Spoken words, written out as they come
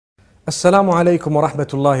Assalamu alaikum wa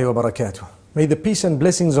rahmatullahi wa barakatuh. May the peace and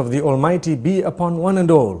blessings of the Almighty be upon one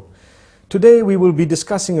and all. Today we will be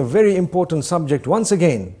discussing a very important subject once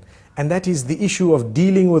again, and that is the issue of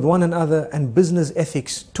dealing with one another and business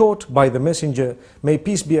ethics taught by the Messenger, may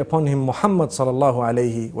peace be upon him, Muhammad sallallahu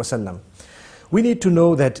alayhi wasallam. We need to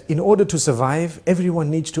know that in order to survive, everyone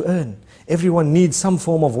needs to earn. Everyone needs some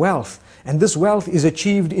form of wealth. And this wealth is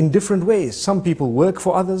achieved in different ways. Some people work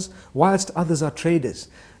for others, whilst others are traders.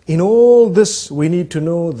 In all this, we need to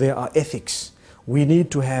know there are ethics. We need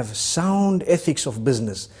to have sound ethics of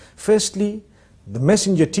business. Firstly, the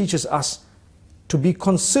Messenger teaches us to be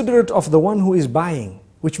considerate of the one who is buying,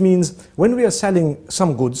 which means when we are selling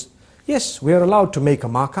some goods, yes, we are allowed to make a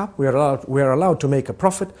markup, we are allowed to make a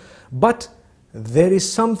profit, but there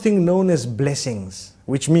is something known as blessings,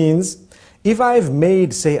 which means if I've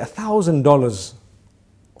made, say, $1,000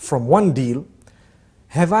 from one deal,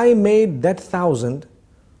 have I made that 1,000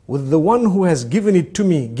 with the one who has given it to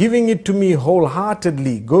me, giving it to me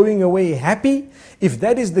wholeheartedly, going away happy? If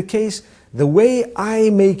that is the case, the way I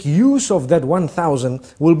make use of that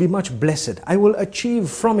 1,000 will be much blessed. I will achieve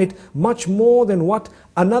from it much more than what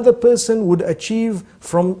another person would achieve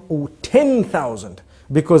from 10,000,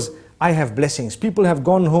 because I have blessings. People have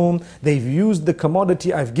gone home, they've used the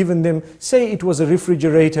commodity I've given them. Say it was a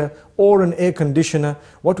refrigerator or an air conditioner.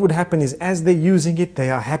 What would happen is as they're using it, they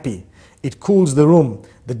are happy. It cools the room.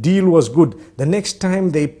 The deal was good. The next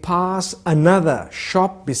time they pass another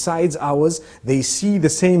shop besides ours, they see the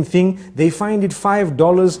same thing, they find it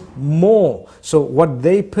 $5 more. So what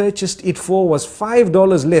they purchased it for was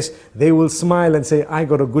 $5 less. They will smile and say, I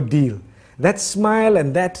got a good deal. That smile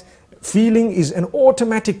and that feeling is an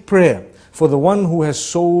automatic prayer for the one who has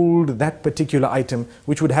sold that particular item,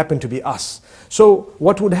 which would happen to be us. So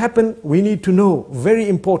what would happen, we need to know very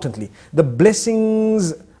importantly, the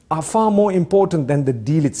blessings are far more important than the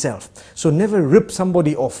deal itself. So never rip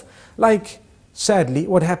somebody off. Like, sadly,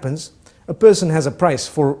 what happens, a person has a price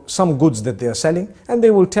for some goods that they are selling, and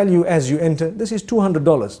they will tell you as you enter, this is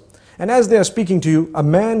 $200. And as they are speaking to you, a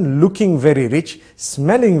man looking very rich,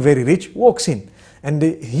 smelling very rich, walks in. And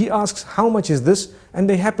he asks, how much is this? And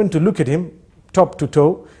they happen to look at him, top to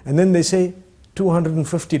toe, and then they say,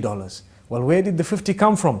 $250. Well, where did the 50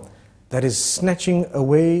 come from? That is snatching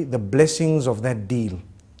away the blessings of that deal.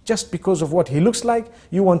 Just because of what he looks like,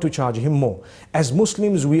 you want to charge him more. As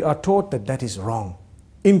Muslims, we are taught that that is wrong,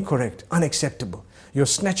 incorrect, unacceptable. You're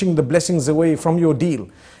snatching the blessings away from your deal.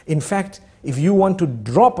 In fact, if you want to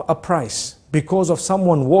drop a price because of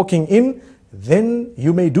someone walking in, then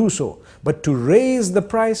you may do so. But to raise the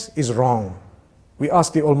price is wrong. We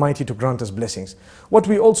ask the Almighty to grant us blessings. What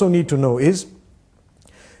we also need to know is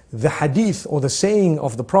the hadith or the saying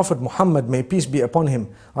of the Prophet Muhammad, may peace be upon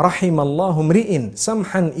him, Rahimallahu mri'in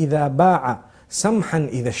samhan idha ba'a,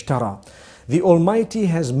 samhan idha ishtara. The Almighty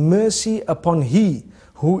has mercy upon he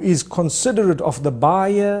who is considerate of the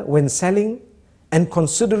buyer when selling and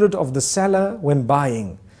considerate of the seller when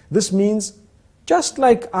buying. This means just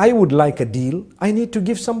like I would like a deal, I need to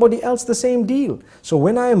give somebody else the same deal. So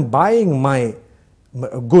when I am buying my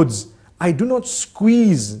goods, I do not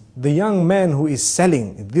squeeze the young man who is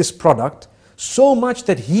selling this product so much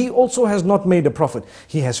that he also has not made a profit.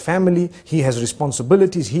 He has family, he has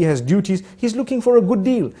responsibilities, he has duties, he's looking for a good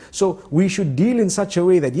deal. So we should deal in such a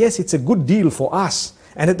way that yes, it's a good deal for us,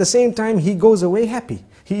 and at the same time he goes away happy.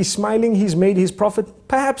 He is smiling, he's made his profit,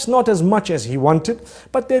 perhaps not as much as he wanted,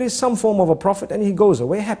 but there is some form of a profit and he goes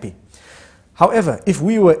away happy. However, if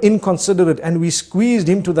we were inconsiderate and we squeezed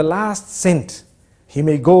him to the last cent, he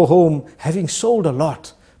may go home having sold a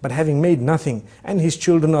lot, but having made nothing, and his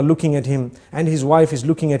children are looking at him, and his wife is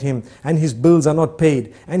looking at him, and his bills are not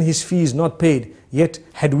paid, and his fees not paid. Yet,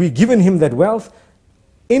 had we given him that wealth,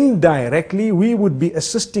 indirectly we would be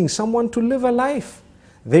assisting someone to live a life.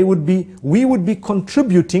 We would be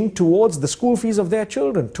contributing towards the school fees of their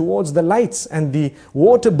children, towards the lights and the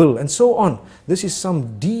water bill and so on. This is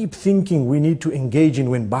some deep thinking we need to engage in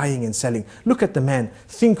when buying and selling. Look at the man,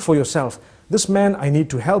 think for yourself. This man, I need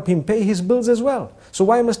to help him pay his bills as well. So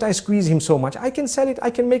why must I squeeze him so much? I can sell it, I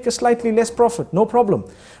can make a slightly less profit, no problem.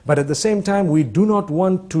 But at the same time, we do not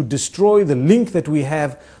want to destroy the link that we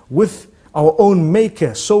have with our own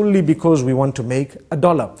maker solely because we want to make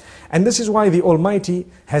 $1. And this is why the Almighty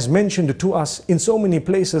has mentioned to us in so many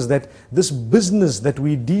places that this business that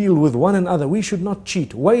we deal with one another, we should not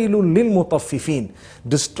cheat. وَيْلٌ لِلْمُطَفِّفِينَ.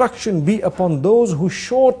 Destruction be upon those who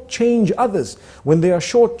shortchange others. When they are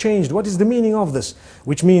shortchanged, what is the meaning of this?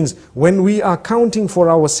 Which means when we are counting for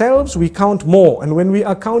ourselves, we count more. And when we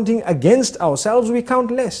are counting against ourselves, we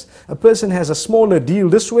count less. A person has a smaller deal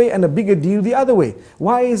this way and a bigger deal the other way.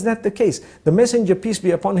 Why is that the case? The Messenger, peace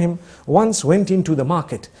be upon him, once went into the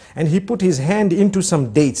market and he put his hand into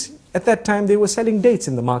some dates. At that time they were selling dates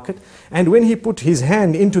in the market, and when he put his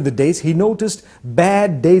hand into the dates, he noticed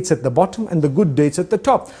bad dates at the bottom and the good dates at the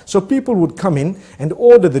top. So people would come in and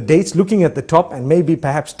order the dates looking at the top and maybe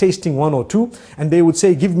perhaps tasting one or two, and they would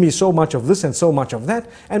say, give me so much of this and so much of that.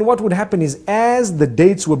 And what would happen is, as the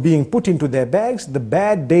dates were being put into their bags, the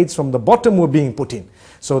bad dates from the bottom were being put in.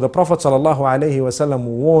 So the Prophet ﷺ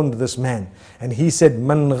warned this man, and he said,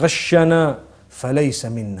 Man ghashana falaysa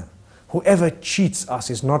minna. Whoever cheats us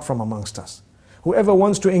is not from amongst us. Whoever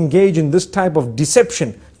wants to engage in this type of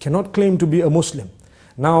deception cannot claim to be a Muslim.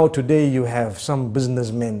 Now today you have some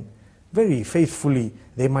businessmen, very faithfully,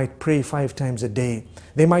 they might pray 5 times a day.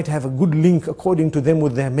 They might have a good link according to them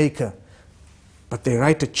with their maker. But they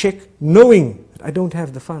write a check knowing that I don't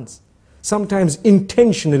have the funds. Sometimes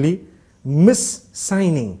intentionally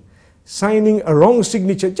signing a wrong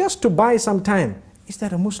signature just to buy some time. Is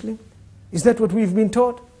that a Muslim? Is that what we've been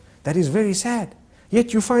taught? That is very sad.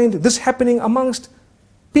 Yet you find this happening amongst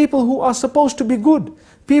people who are supposed to be good.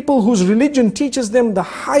 People whose religion teaches them the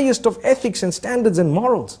highest of ethics and standards and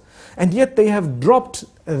morals. And yet they have dropped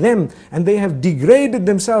them and they have degraded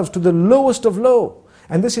themselves to the lowest of low.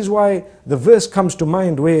 And this is why the verse comes to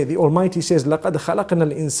mind where the Almighty says, لَقَدْ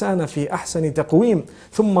خَلَقْنَا الْإِنسَانَ فِي أَحْسَنِ تَقْوِيمٍ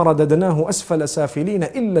ثُمَّ رَدَدْنَاهُ أَسْفَلَ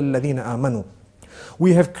سَافِلِينَ إِلَّا الَّذِينَ آمَنُوا.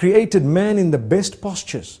 We have created man in the best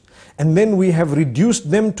postures, and then we have reduced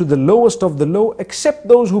them to the lowest of the low, except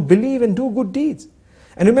those who believe and do good deeds.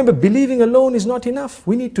 And remember, believing alone is not enough.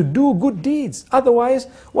 We need to do good deeds. Otherwise,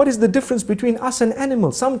 what is the difference between us and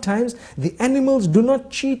animals? Sometimes the animals do not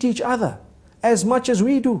cheat each other as much as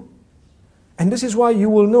we do. And this is why you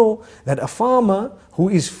will know that a farmer who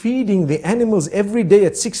is feeding the animals every day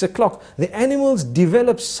at 6 o'clock, the animals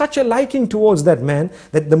develop such a liking towards that man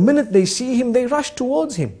that the minute they see him, they rush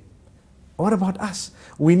towards him. What about us?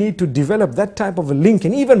 We need to develop that type of a link,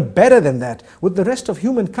 and even better than that, with the rest of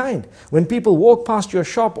humankind. When people walk past your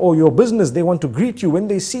shop or your business, they want to greet you. When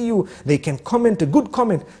they see you, they can comment a good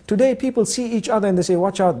comment. Today people see each other and they say,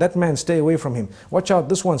 watch out, that man, stay away from him. Watch out,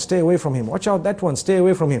 this one, stay away from him. Watch out, that one, stay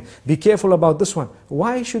away from him. Be careful about this one.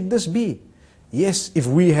 Why should this be? Yes, if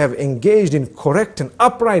we have engaged in correct and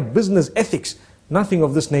upright business ethics, nothing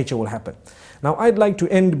of this nature will happen. Now I'd like to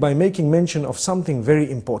end by making mention of something very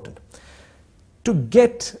important. To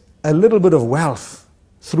get a little bit of wealth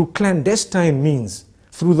through clandestine means,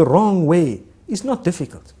 through the wrong way, is not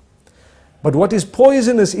difficult. But what is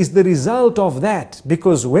poisonous is the result of that,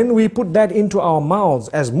 because when we put that into our mouths,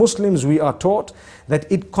 as Muslims we are taught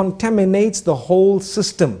that it contaminates the whole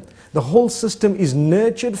system. The whole system is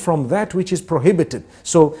nurtured from that which is prohibited.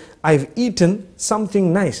 So I've eaten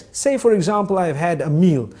something nice. Say for example, I've had a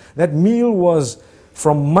meal. That meal was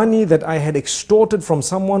from money that I had extorted from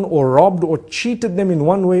someone, or robbed or cheated them in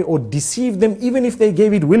one way, or deceived them, even if they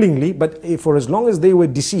gave it willingly, but for as long as they were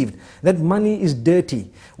deceived. That money is dirty.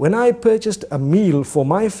 When I purchased a meal for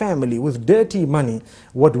my family with dirty money,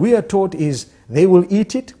 what we are taught is they will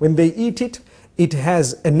eat it. When they eat it, it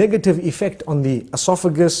has a negative effect on the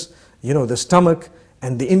esophagus, the stomach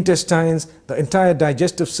and the intestines, the entire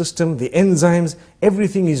digestive system, the enzymes,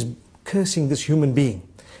 everything is cursing this human being.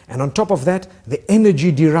 And on top of that, the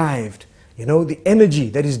energy derived, the energy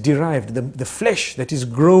that is derived, the flesh that is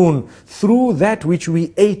grown through that which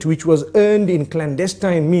we ate, which was earned in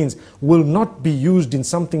clandestine means, will not be used in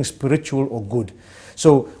something spiritual or good.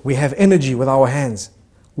 So we have energy with our hands.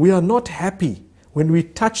 We are not happy when we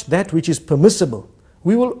touch that which is permissible.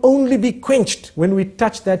 We will only be quenched when we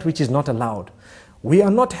touch that which is not allowed. We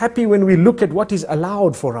are not happy when we look at what is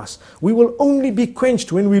allowed for us. We will only be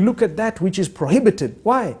quenched when we look at that which is prohibited.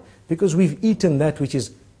 Why? Because we've eaten that which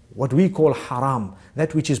is what we call haram,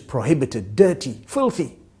 that which is prohibited, dirty,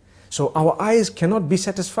 filthy. So our eyes cannot be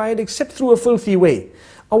satisfied except through a filthy way.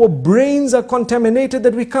 Our brains are contaminated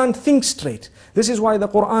that we can't think straight. This is why the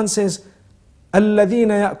Qur'an says, الذين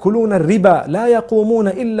يأكلون الربا لا يقومون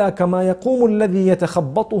إلا كما يقوم الذي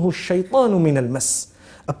يتخبطه الشيطان من المس.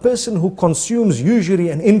 A person who consumes usury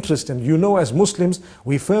and interest, and as Muslims,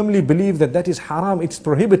 we firmly believe that that is haram, it's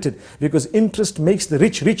prohibited, because interest makes the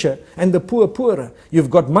rich richer and the poor poorer.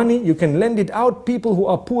 You've got money, you can lend it out, people who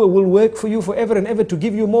are poor will work for you forever and ever to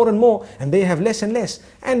give you more and more, and they have less and less.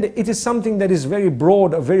 And it is something that is very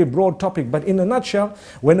broad, a very broad topic. But in a nutshell,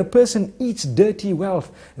 when a person eats dirty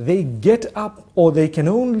wealth, they get up, or they can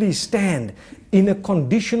only stand in a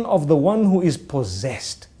condition of the one who is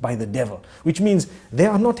possessed. by the devil. Which means they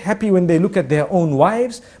are not happy when they look at their own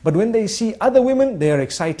wives, but when they see other women, they are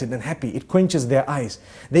excited and happy. It quenches their eyes.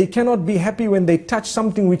 They cannot be happy when they touch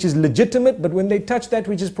something which is legitimate, but when they touch that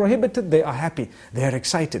which is prohibited, they are happy. They are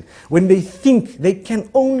excited. When they think, they can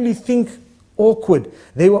only think awkward.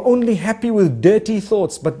 They were only happy with dirty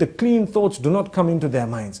thoughts, but the clean thoughts do not come into their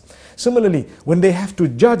minds. Similarly, when they have to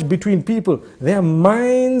judge between people, their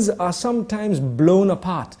minds are sometimes blown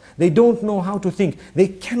apart. They don't know how to think. They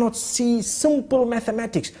cannot see simple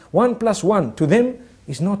mathematics. 1 plus 1 to them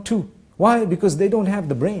is not 2. Why? Because they don't have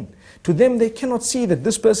the brain. To them, they cannot see that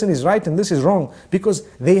this person is right and this is wrong, because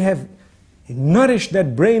they have nourished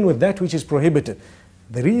that brain with that which is prohibited.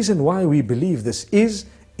 The reason why we believe this is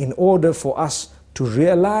in order for us to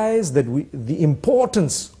realize that the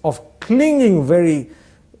importance of clinging very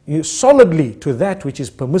solidly to that which is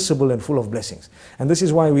permissible and full of blessings. And this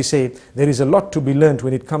is why we say there is a lot to be learned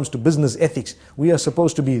when it comes to business ethics. We are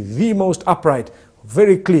supposed to be the most upright,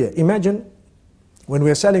 very clear. Imagine when we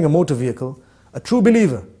are selling a motor vehicle, a true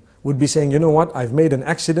believer would be saying, you know what, I've made an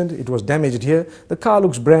accident, it was damaged here, the car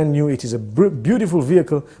looks brand new, it is a beautiful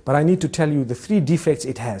vehicle, but I need to tell you the 3 defects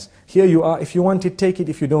it has. Here you are, if you want it, take it,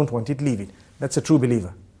 if you don't want it, leave it. That's a true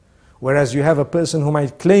believer. Whereas you have a person who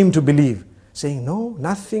might claim to believe, saying, no,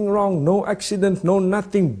 nothing wrong, no accident, no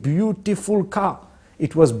nothing, beautiful car.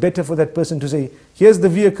 It was better for that person to say, here's the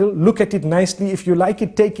vehicle, look at it nicely, if you like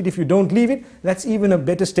it, take it, if you don't, leave it. That's even a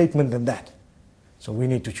better statement than that. So we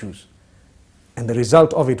need to choose. And the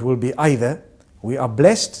result of it will be either we are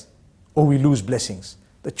blessed or we lose blessings.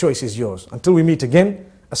 The choice is yours. Until we meet again,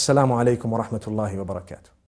 Assalamu alaikum wa rahmatullahi wa barakatuh.